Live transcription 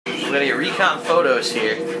We gotta get recon photos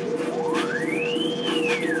here.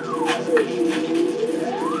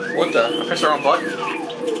 What the? I pressed the wrong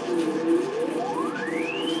button.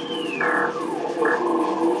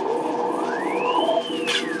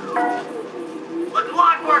 The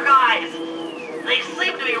clockwork eyes! They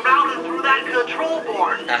seem to be routed through that control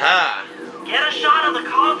board. Aha! Get a shot of the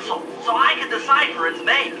console so I can decipher its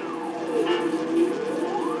make.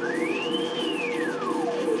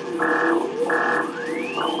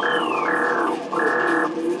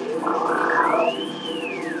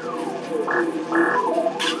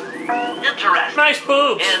 Interesting. Nice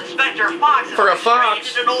boobs! Inspector Fox has For a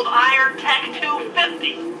fox. created an old Iron Tech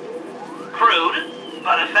 250. Crude,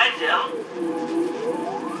 but effective.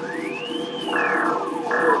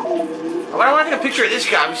 Why do I want to take a picture of this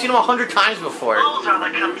guy? We've seen him 100 times before. Those are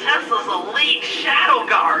the Contessa's elite shadow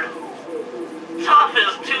guard. Tough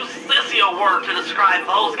is too sissy a word to describe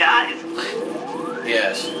those guys.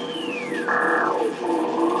 Yes.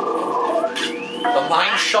 The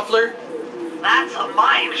Mind Shuffler? That's a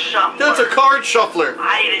mind shuffler. That's a card shuffler.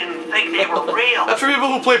 I didn't think they were real. That's for people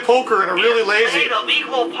who play poker and are really It's lazy. made of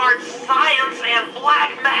equal parts science and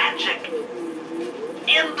black magic.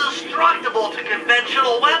 Indestructible to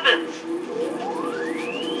conventional weapons.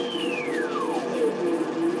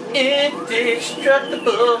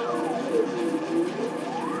 Indestructible.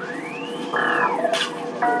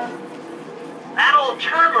 That old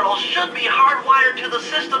terminal should be hardwired to the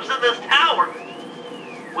systems in this tower.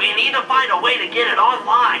 We need to find a way to get it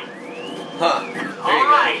online. Huh. All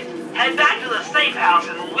right, head back to the safe house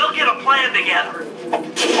and we'll get a plan together.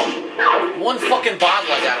 One fucking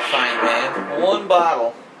bottle I gotta find, man. One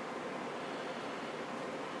bottle.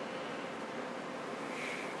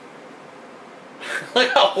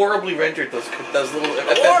 Look how horribly rendered those little War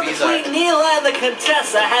FFVs are. between Neela and the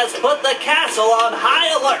Contessa has put the castle on high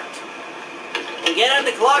alert. To get at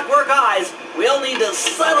the Clockwork Eyes, we'll need to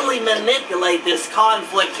subtly manipulate this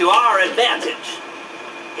conflict to our advantage.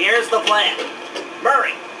 Here's the plan.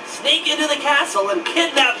 Murray, sneak into the castle and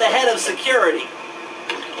kidnap the head of security.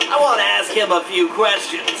 I want to ask him a few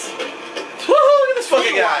questions. Woohoo, look at this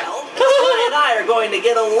fucking guy. Meanwhile, Sly and I are going to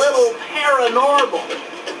get a little paranormal.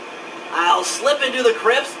 I'll slip into the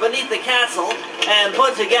crypts beneath the castle and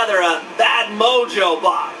put together a bad mojo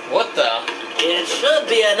bomb. What the? It should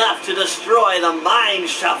be enough to destroy the Mind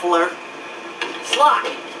Shuffler. Sly,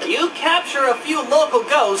 you capture a few local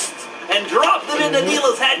ghosts and drop them into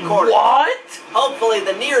Neela's headquarters. What? Hopefully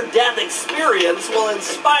the near-death experience will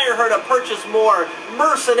inspire her to purchase more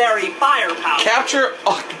mercenary firepower. Capture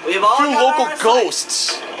We've all Few got local our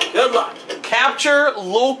ghosts. assignment. Good luck. Capture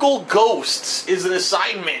local ghosts is an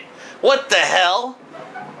assignment. What the hell?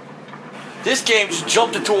 This game just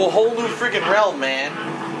jumped into a whole new friggin' realm, man.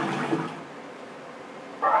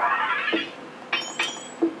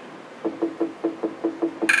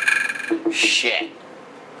 Shit.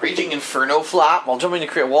 Raging Inferno flop while jumping to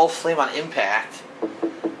create a wall of flame on impact.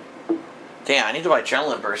 Damn, I need to buy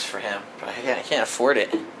Adrenaline Burst for him, but I can't afford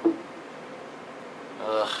it.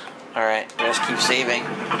 Ugh. Alright, let's keep saving.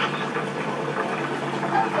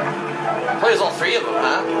 Plays all three of them,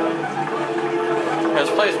 huh? Let's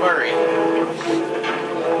play as Murray.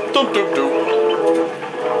 Dum dum dum.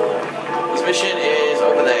 This mission is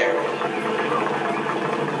over there.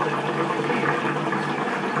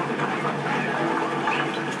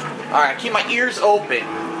 Alright, keep my ears open.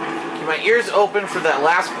 Keep my ears open for that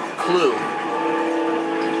last clue.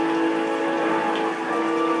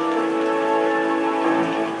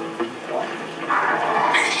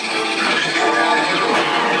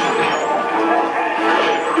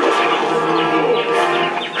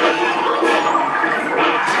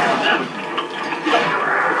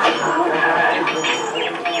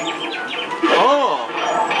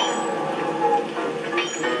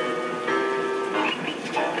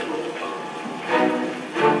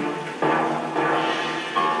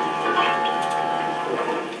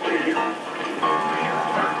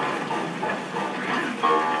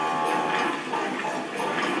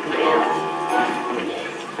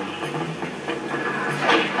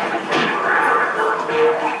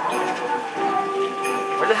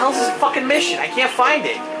 Mission. I can't find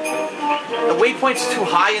it. The waypoint's too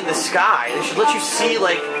high in the sky. They should let you see,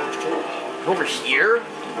 like, over here.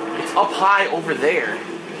 It's up high over there.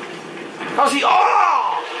 How's he?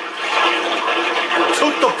 Oh!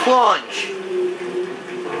 Took the plunge.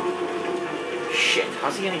 Shit.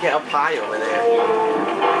 How's he gonna get up high over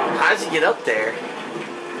there? How does he get up there?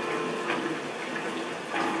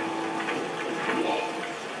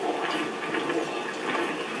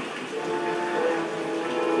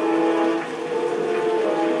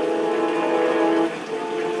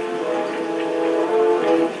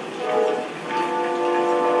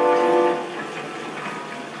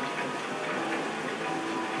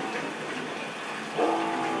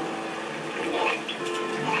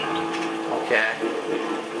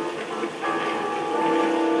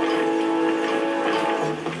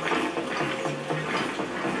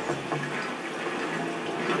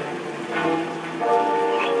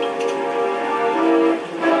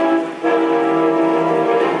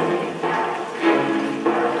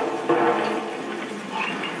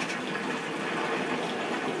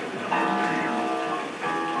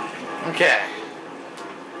 Okay.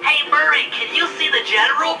 Hey, Murray, can you see the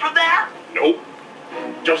general from there? Nope.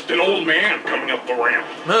 Just an old man coming up the ramp.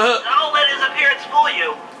 Don't let his appearance fool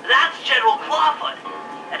you. That's General Clawfoot.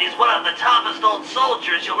 And he's one of the toughest old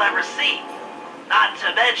soldiers you'll ever see. Not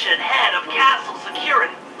to mention head of castle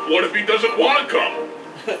security. What if he doesn't want to come?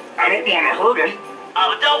 I don't want to hurt him.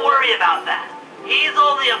 Oh, don't worry about that. He's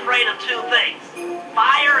only afraid of two things.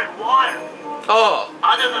 Fire and water. Oh.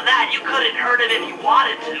 Other than that, you couldn't hurt him if you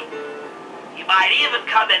wanted to. He might even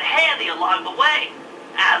come in handy along the way.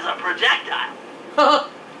 As a projectile.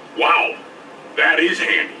 Wow. That is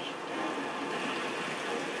handy.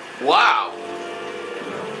 Wow.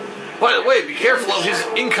 By the way, be careful of his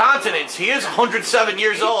incontinence. He is 107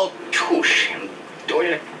 years old. Great.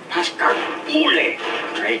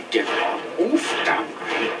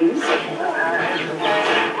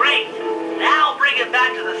 Now bring it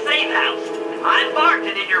back to the safe house. I'm marked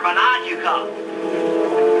it in your monocular.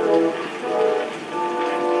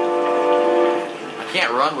 I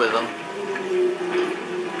can't run with him.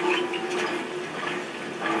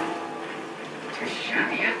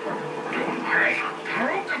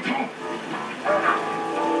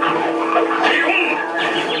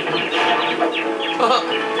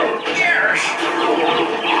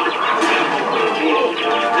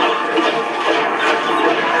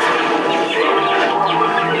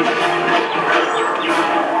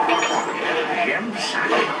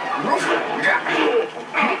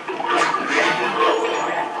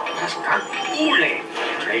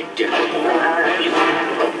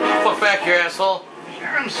 Fuck back here, asshole.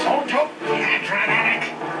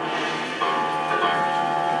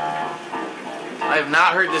 I have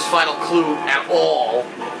not heard this final clue at all.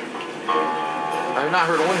 I have not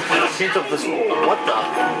heard one hint of this. What the?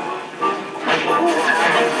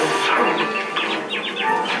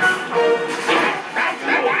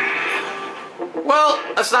 Well,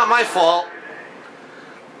 that's not my fault.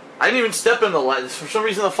 I didn't even step in the light. For some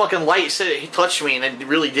reason, the fucking light said it touched me, and it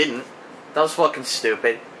really didn't. That was fucking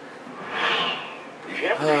stupid.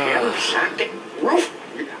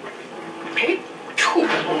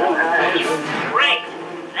 Great.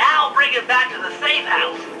 Now bring it back to the safe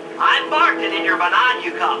house. I marked it in your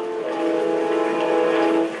monocular.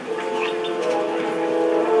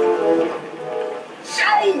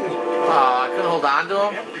 I couldn't hold on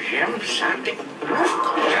to him.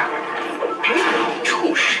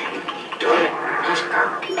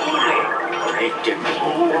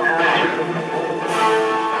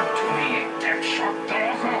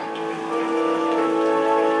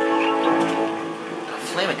 The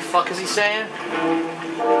flaming fuck is he saying?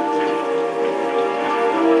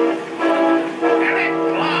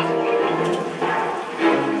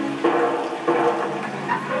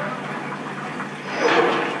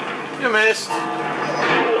 You missed.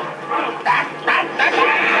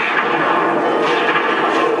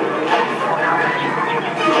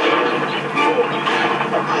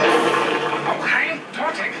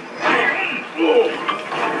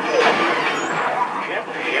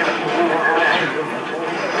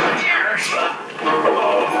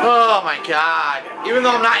 Oh my god. Even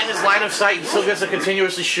though I'm not in his line of sight, he still gets to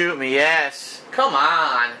continuously shoot me. Yes. Come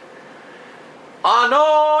on.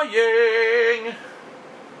 Annoying.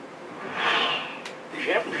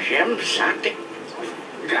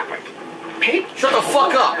 Shut the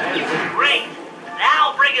fuck up. Great.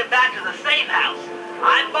 Now bring it back to the safe house.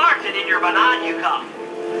 I marked it in your monocular.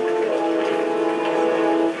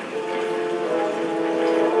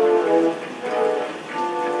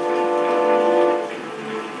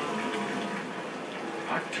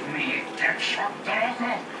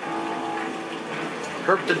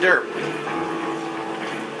 Herp the derp.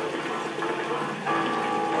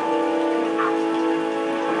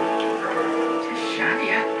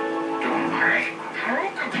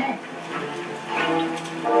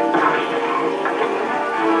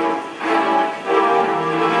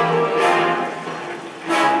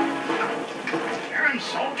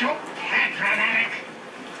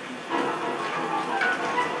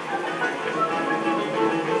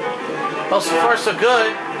 Well, so far so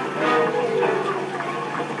good.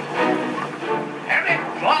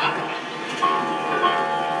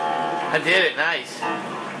 I did it, nice.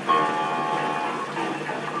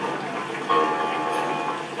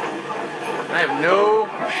 I have no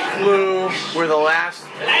clue where the last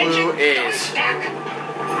clue is.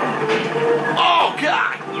 Oh,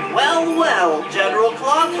 God! Well, well, General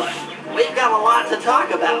Clawfoot, we've got a lot to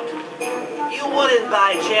talk about. You wouldn't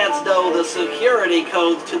by chance know the security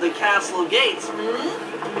codes to the castle gates,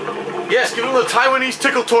 hmm? Yes, give him the Taiwanese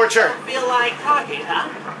tickle torture. Feel like talking, huh?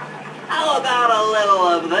 How about a little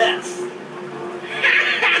of this?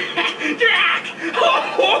 Jack!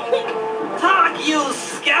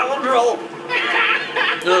 girl.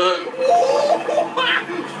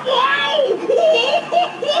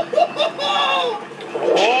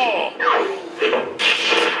 Oh!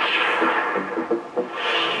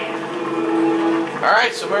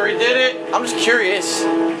 Alright, so Murray did it. I'm just curious.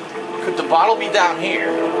 Could the bottle be down here?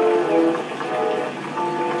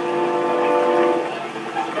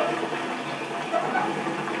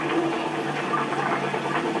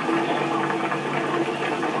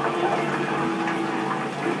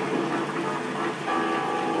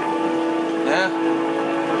 Yeah.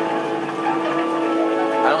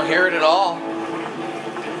 I don't hear it at all.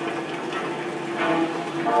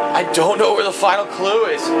 I don't know where the final clue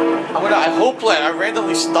is. I hope that I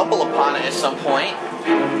randomly stumble upon it at some point.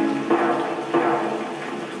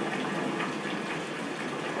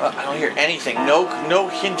 I don't hear anything. No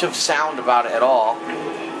hint of sound about it at all.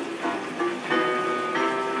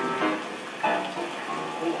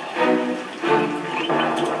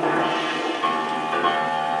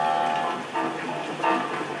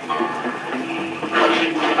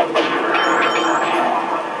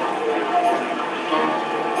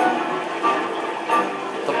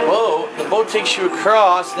 The boat takes you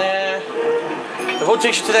across there. The boat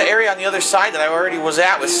takes you to that area on the other side that I already was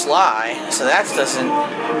at with Sly. So that doesn't...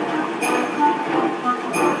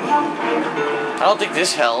 I don't think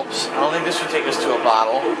this helps. I don't think this would take us to a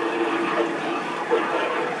bottle.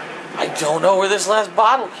 I don't know where this last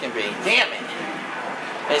bottle can be. Damn it.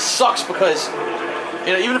 And it sucks because,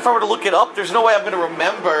 you know, even if I were to look it up, there's no way I'm going to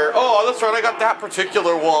remember, oh, that's right, I got that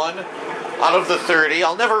particular one out of the 30.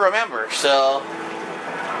 I'll never remember, so...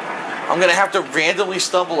 I'm going to have to randomly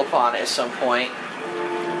stumble upon it at some point.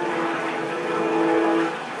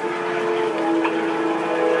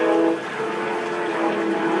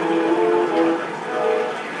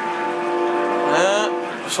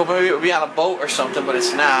 I was hoping maybe it would be on a boat or something, but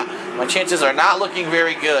it's not. My chances are not looking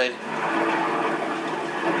very good.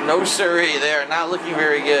 No siree, they are not looking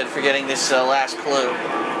very good for getting this last clue.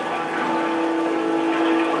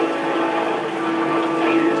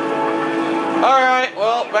 Alright,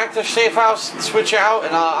 well, back to safe house, switch out,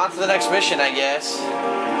 and on to the next mission, I guess.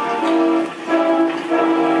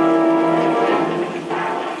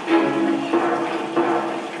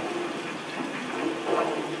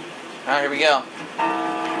 Alright, here we go.